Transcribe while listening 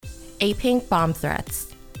A-Pink bomb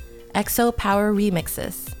threats, EXO power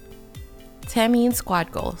remixes, Taemin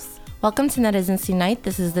squad goals. Welcome to Netizens Unite.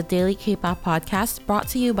 This is the daily K-pop podcast brought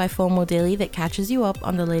to you by FOMO Daily that catches you up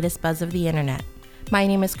on the latest buzz of the internet. My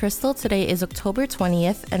name is Crystal. Today is October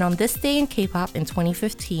 20th, and on this day in K-pop in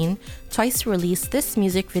 2015, TWICE released this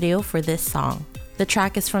music video for this song. The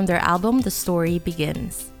track is from their album The Story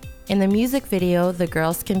Begins. In the music video, the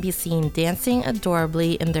girls can be seen dancing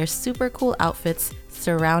adorably in their super cool outfits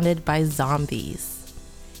surrounded by zombies.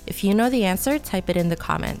 If you know the answer, type it in the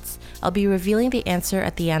comments. I'll be revealing the answer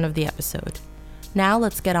at the end of the episode. Now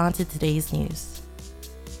let's get on to today's news.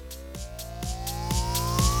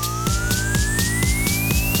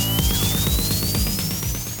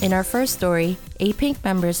 In our first story, A-Pink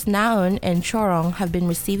members Naeun and Chorong have been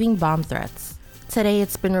receiving bomb threats. Today,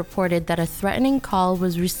 it's been reported that a threatening call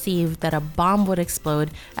was received that a bomb would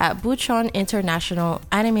explode at Bucheon International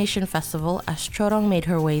Animation Festival as Chorong made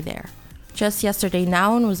her way there. Just yesterday,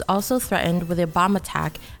 Naeun was also threatened with a bomb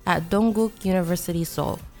attack at Dongguk University,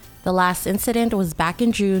 Seoul. The last incident was back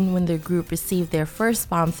in June when their group received their first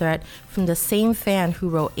bomb threat from the same fan who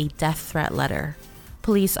wrote a death threat letter.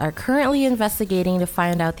 Police are currently investigating to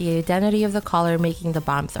find out the identity of the caller making the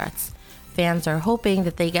bomb threats. Fans are hoping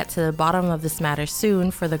that they get to the bottom of this matter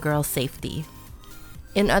soon for the girls' safety.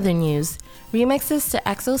 In other news, remixes to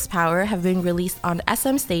EXO's Power have been released on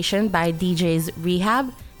SM Station by DJs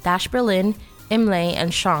Rehab, Dash Berlin, Imlay,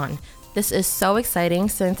 and Sean. This is so exciting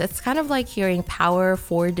since it's kind of like hearing Power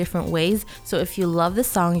 4 different ways, so if you love the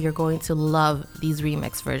song, you're going to love these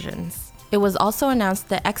remix versions. It was also announced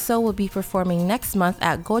that EXO will be performing next month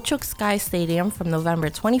at Gochuk Sky Stadium from November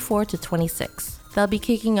 24 to 26. They'll be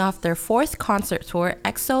kicking off their fourth concert tour,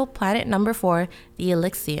 EXO Planet No. 4, The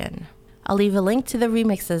Elysian. I'll leave a link to the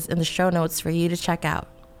remixes in the show notes for you to check out.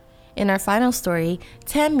 In our final story,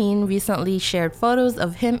 Taemin recently shared photos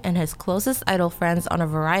of him and his closest idol friends on a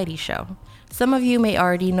variety show. Some of you may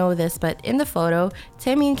already know this, but in the photo,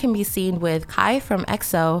 Taemin can be seen with Kai from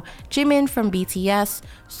EXO, Jimin from BTS,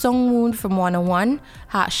 Sungwoon from 101,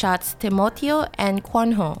 Hotshot's Timoteo, and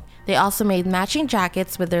Kwonho. They also made matching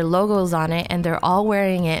jackets with their logos on it, and they're all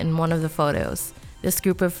wearing it in one of the photos. This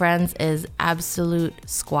group of friends is absolute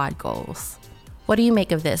squad goals. What do you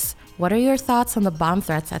make of this? What are your thoughts on the bomb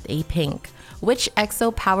threats at A-Pink? Which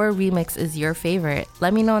EXO Power remix is your favorite?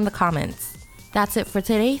 Let me know in the comments. That's it for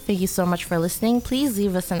today. Thank you so much for listening. Please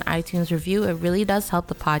leave us an iTunes review. It really does help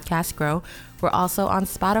the podcast grow. We're also on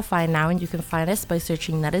Spotify now, and you can find us by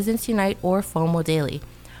searching Netizens Unite or FOMO Daily.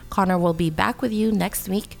 Connor will be back with you next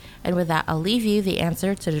week, and with that, I'll leave you the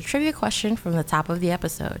answer to the trivia question from the top of the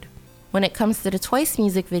episode. When it comes to the TWICE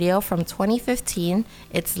music video from 2015,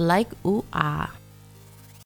 it's like ooh ah.